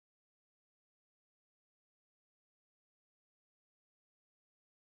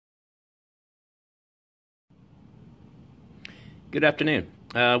Good afternoon.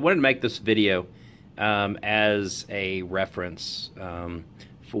 I wanted to make this video as a reference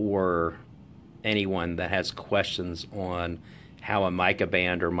for anyone that has questions on how a mica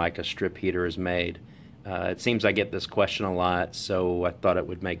band or mica strip heater is made. It seems I get this question a lot, so I thought it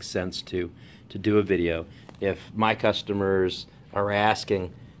would make sense to do a video. If my customers are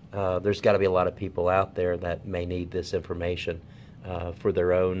asking, there's got to be a lot of people out there that may need this information for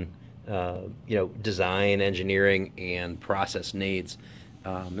their own design, engineering, and process needs.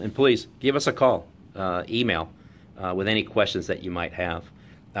 And please give us a call, email with any questions that you might have.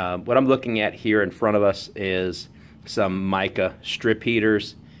 What I'm looking at here in front of us is some mica strip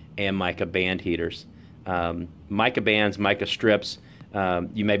heaters and mica band heaters. Mica bands, mica strips,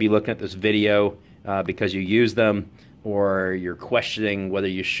 you may be looking at this video because you use them, or you're questioning whether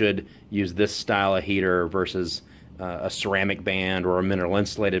you should use this style of heater versus a ceramic band or a mineral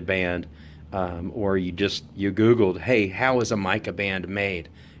insulated band, or you Googled, hey, how is a mica band made?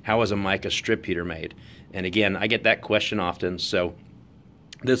 How is a mica strip heater made? And again, I get that question often, so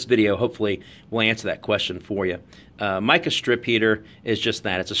this video hopefully will answer that question for you. Mica strip heater is just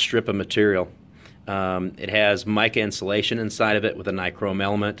that. It's a strip of material. It has mica insulation inside of it with a nichrome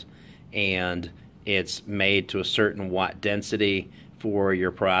element, and it's made to a certain watt density for your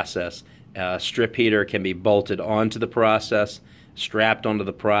process. Strip heater can be bolted onto the process, strapped onto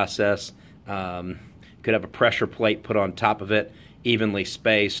the process, could have a pressure plate put on top of it, evenly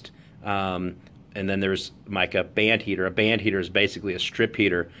spaced, and then there's mica band heater. A band heater is basically a strip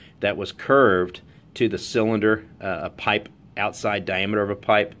heater that was curved to the cylinder, a pipe, outside diameter of a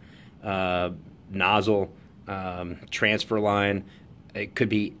pipe, nozzle, transfer line. It could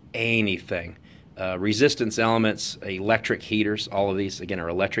be anything. Resistance elements, electric heaters, all of these again are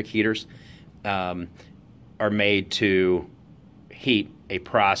electric heaters, are made to heat a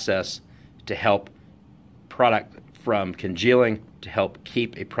process to help product from congealing, to help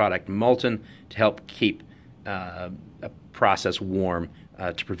keep a product molten, to help keep a process warm,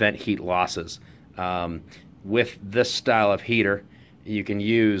 to prevent heat losses. With this style of heater, you can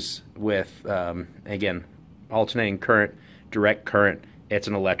use with, again, alternating current, direct current. It's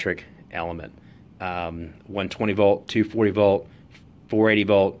an electric element. 120 volt, 240 volt, 480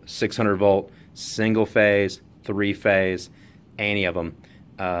 volt, 600 volt, single phase, 3-phase, any of them.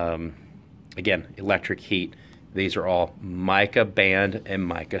 Again, electric heat. These are all mica band and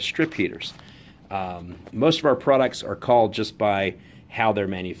mica strip heaters. Most of our products are called just by how they're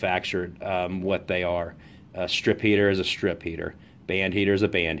manufactured, what they are. A strip heater is a strip heater. Band heater is a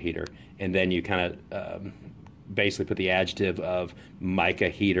band heater. And then you kind of basically put the adjective of mica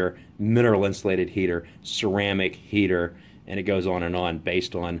heater, mineral insulated heater, ceramic heater, and it goes on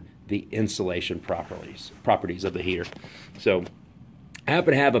based on the insulation properties of the heater. So I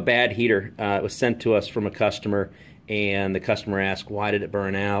happen to have a bad heater. It was sent to us from a customer, and the customer asked, why did it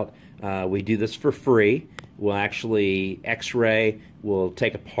burn out? We do this for free. We'll actually x-ray, we'll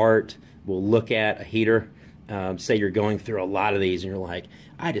take apart, we'll look at a heater. Say you're going through a lot of these and you're like,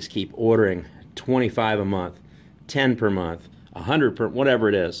 I just keep ordering 25 a month, 10 per month, 100 per, whatever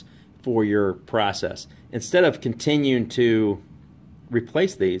it is for your process. Instead of continuing to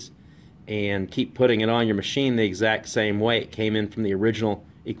replace these and keep putting it on your machine the exact same way it came in from the original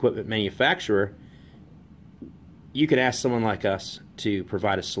equipment manufacturer, you could ask someone like us to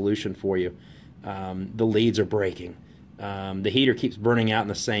provide a solution for you. The leads are breaking. The heater keeps burning out in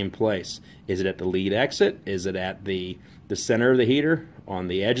the same place. Is it at the lead exit? Is it at the center of the heater, on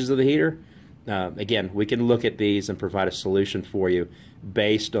the edges of the heater? Again, we can look at these and provide a solution for you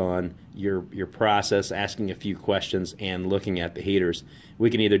based on your process, asking a few questions and looking at the heaters. We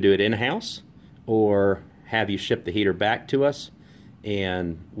can either do it in-house or have you ship the heater back to us,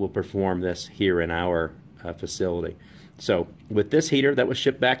 and we'll perform this here in our facility. So with this heater that was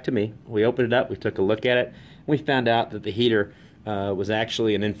shipped back to me, we opened it up, we took a look at it, and we found out that the heater was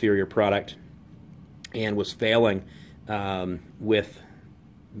actually an inferior product and was failing with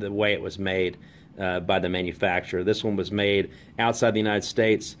the way it was made by the manufacturer. This one was made outside the United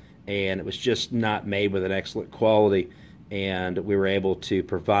States, and it was just not made with an excellent quality, and we were able to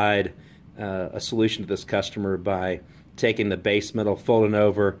provide a solution to this customer by taking the base metal, folding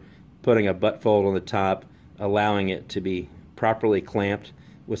over, putting a butt fold on the top, allowing it to be properly clamped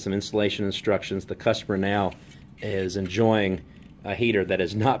with some installation instructions. The customer now is enjoying a heater that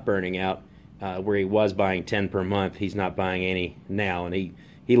is not burning out. Where he was buying 10 per month, he's not buying any now, and he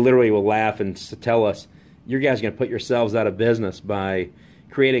literally will laugh and tell us, you guys are going to put yourselves out of business by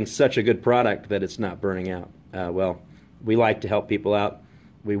creating such a good product that it's not burning out. Well, we like to help people out.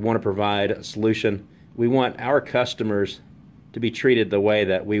 We want to provide a solution. We want our customers to be treated the way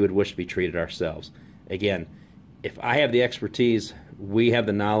that we would wish to be treated ourselves. Again, if I have the expertise, we have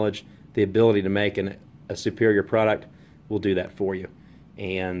the knowledge, the ability to make a superior product, we'll do that for you.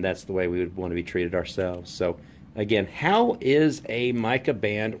 And that's the way we would want to be treated ourselves. So again, how is a mica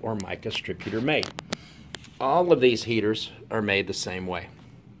band or mica strip heater made? All of these heaters are made the same way.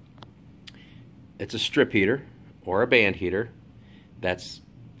 It's a strip heater or a band heater. That's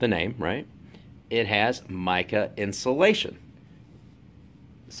the name, right? It has mica insulation.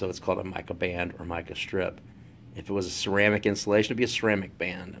 So it's called a mica band or mica strip. If it was a ceramic insulation, it'd be a ceramic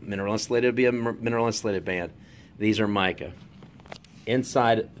band. Mineral insulated would be a mineral insulated band. These are mica.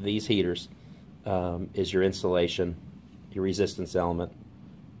 Inside these heaters is your insulation, your resistance element.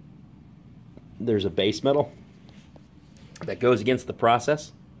 There's a base metal that goes against the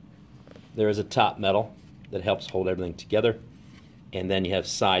process. There is a top metal that helps hold everything together. And then you have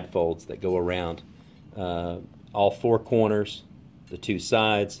side folds that go around all four corners, the two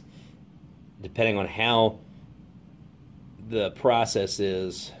sides. Depending on how the process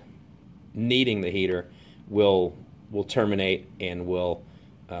is needing the heater, will terminate and will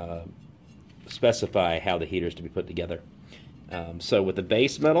specify how the heater is to be put together. So with the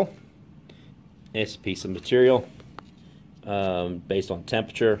base metal, it's a piece of material based on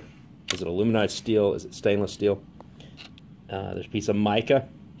temperature. Is it aluminized steel? Is it stainless steel? There's a piece of mica.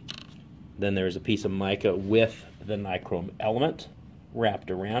 Then there's a piece of mica with the nichrome element wrapped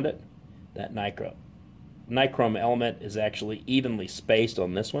around it. That nichrome element is actually evenly spaced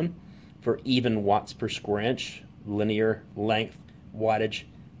on this one for even watts per square inch, linear length, wattage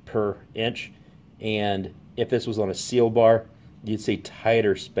per inch. And if this was on a seal bar, you'd see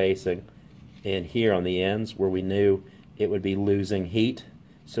tighter spacing in here on the ends where we knew it would be losing heat.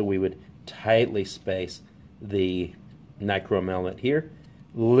 So we would tightly space the nichrome element here,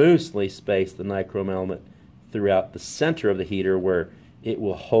 loosely space the nichrome element throughout the center of the heater where it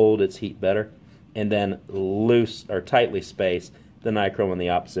will hold its heat better, and then loose or tightly space the nichrome on the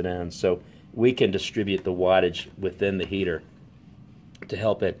opposite end. So we can distribute the wattage within the heater to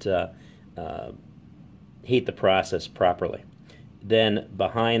help it heat the process properly. Then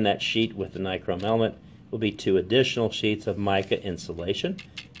behind that sheet with the nichrome element will be two additional sheets of mica insulation.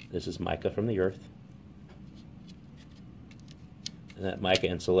 This is mica from the earth. And that mica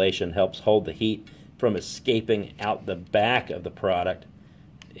insulation helps hold the heat from escaping out the back of the product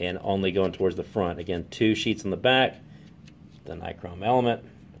and only going towards the front. Again, two sheets on the back, the nichrome element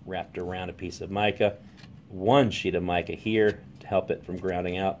wrapped around a piece of mica, one sheet of mica here to help it from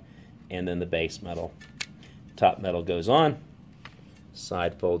grounding out, and then the base metal. Top metal goes on,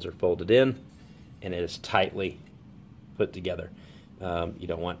 side folds are folded in, and it is tightly put together. You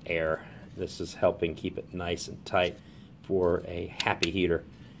don't want air. This is helping keep it nice and tight for a happy heater.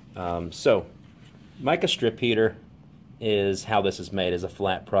 So mica strip heater is how this is made as a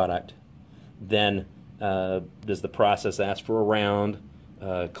flat product. Then does the process ask for a round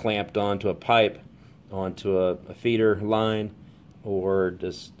clamped onto a pipe, onto a feeder line, or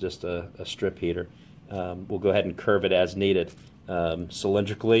just a strip heater? We'll go ahead and curve it as needed.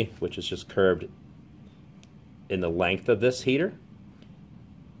 Cylindrically, which is just curved in the length of this heater,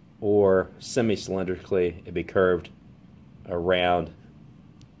 or semi-cylindrically, it'd be curved around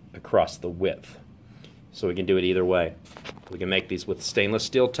across the width. So we can do it either way. We can make these with stainless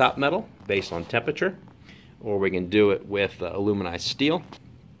steel top metal based on temperature, or we can do it with aluminized steel.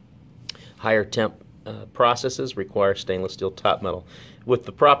 Higher temp processes require stainless steel top metal. With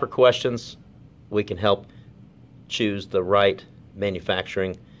the proper questions, we can help choose the right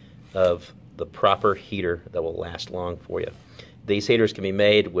manufacturing of the proper heater that will last long for you. These heaters can be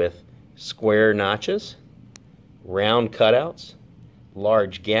made with square notches, round cutouts,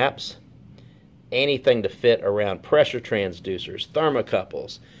 large gaps, anything to fit around pressure transducers,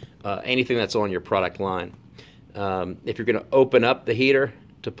 thermocouples, anything that's on your product line. If you're going to open up the heater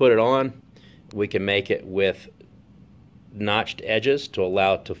to put it on, we can make it with notched edges to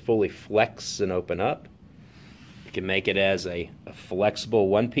allow it to fully flex and open up. You can make it as a flexible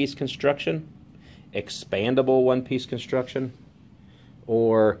one-piece construction, expandable one-piece construction,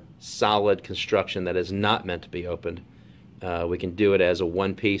 or solid construction that is not meant to be opened. We can do it as a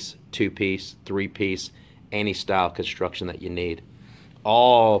one-piece, two-piece, three-piece, any style construction that you need.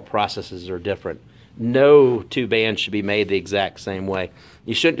 All processes are different. No two bands should be made the exact same way.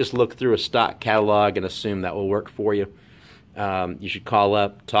 You shouldn't just look through a stock catalog and assume that will work for you. You should call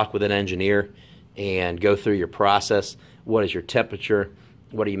up, talk with an engineer, and go through your process. What is your temperature?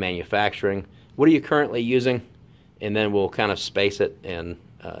 What are you manufacturing? What are you currently using? And then we'll kind of space it and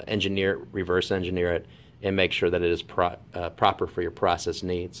reverse engineer it, and make sure that it is proper for your process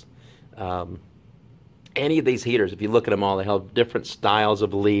needs. Any of these heaters, if you look at them all, they have different styles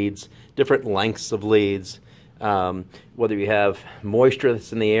of leads, different lengths of leads, Whether you have moisture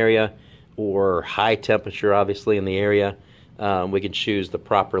that's in the area or high temperature, obviously, in the area, we can choose the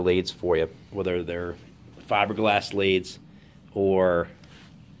proper leads for you, whether they're fiberglass leads or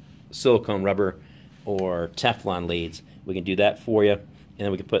silicone rubber or Teflon leads. We can do that for you, and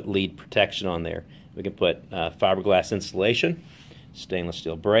then we can put lead protection on there. We can put fiberglass insulation, stainless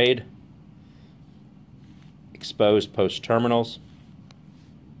steel braid, exposed post terminals,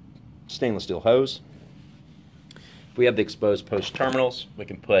 stainless steel hose. If we have the exposed post terminals, we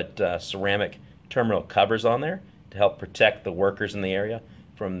can put ceramic terminal covers on there to help protect the workers in the area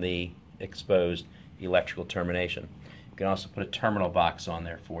from the exposed electrical termination. You can also put a terminal box on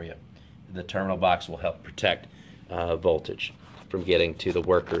there for you. The terminal box will help protect voltage from getting to the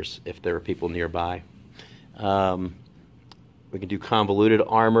workers if there are people nearby. We can do convoluted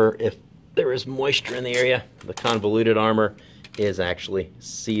armor if there is moisture in the area. The convoluted armor is actually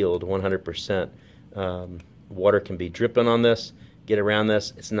sealed 100%. Water can be dripping on this, get around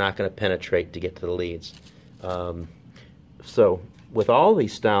this. It's not going to penetrate to get to the leads. So with all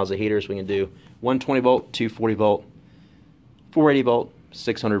these styles of heaters, we can do 120 volt, 240 volt, 480 volt,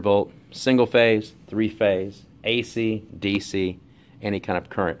 600 volt, single phase, 3 phase, AC, DC, any kind of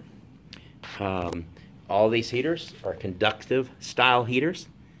current. All these heaters are conductive style heaters.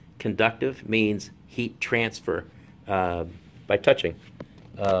 Conductive means heat transfer by touching.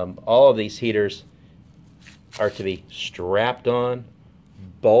 All of these heaters are to be strapped on,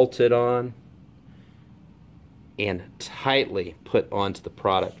 bolted on, and tightly put onto the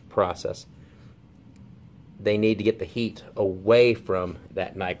product process. They need to get the heat away from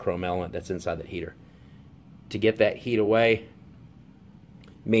that nichrome element that's inside that heater. To get that heat away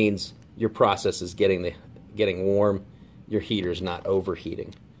means your process is getting warm, your heater's not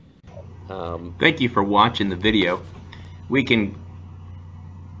overheating. Thank you for watching the video. We can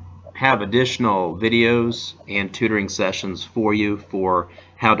have additional videos and tutoring sessions for you for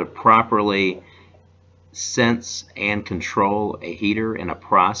how to properly sense and control a heater in a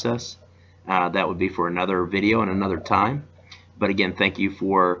process. That would be for another video and another time. But again, thank you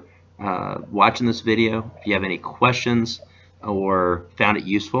for watching this video. If you have any questions or found it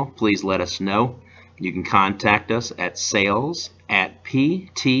useful, please let us know. You can contact us at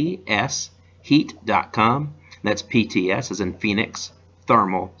sales@ptsheat.com. That's PTS as in Phoenix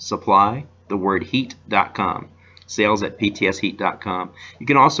Thermal Supply, the word heat.com. Sales@ptsheat.com. You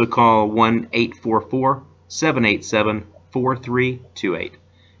can also call 1-844-787-4328.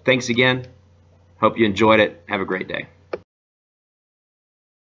 Thanks again. Hope you enjoyed it. Have a great day.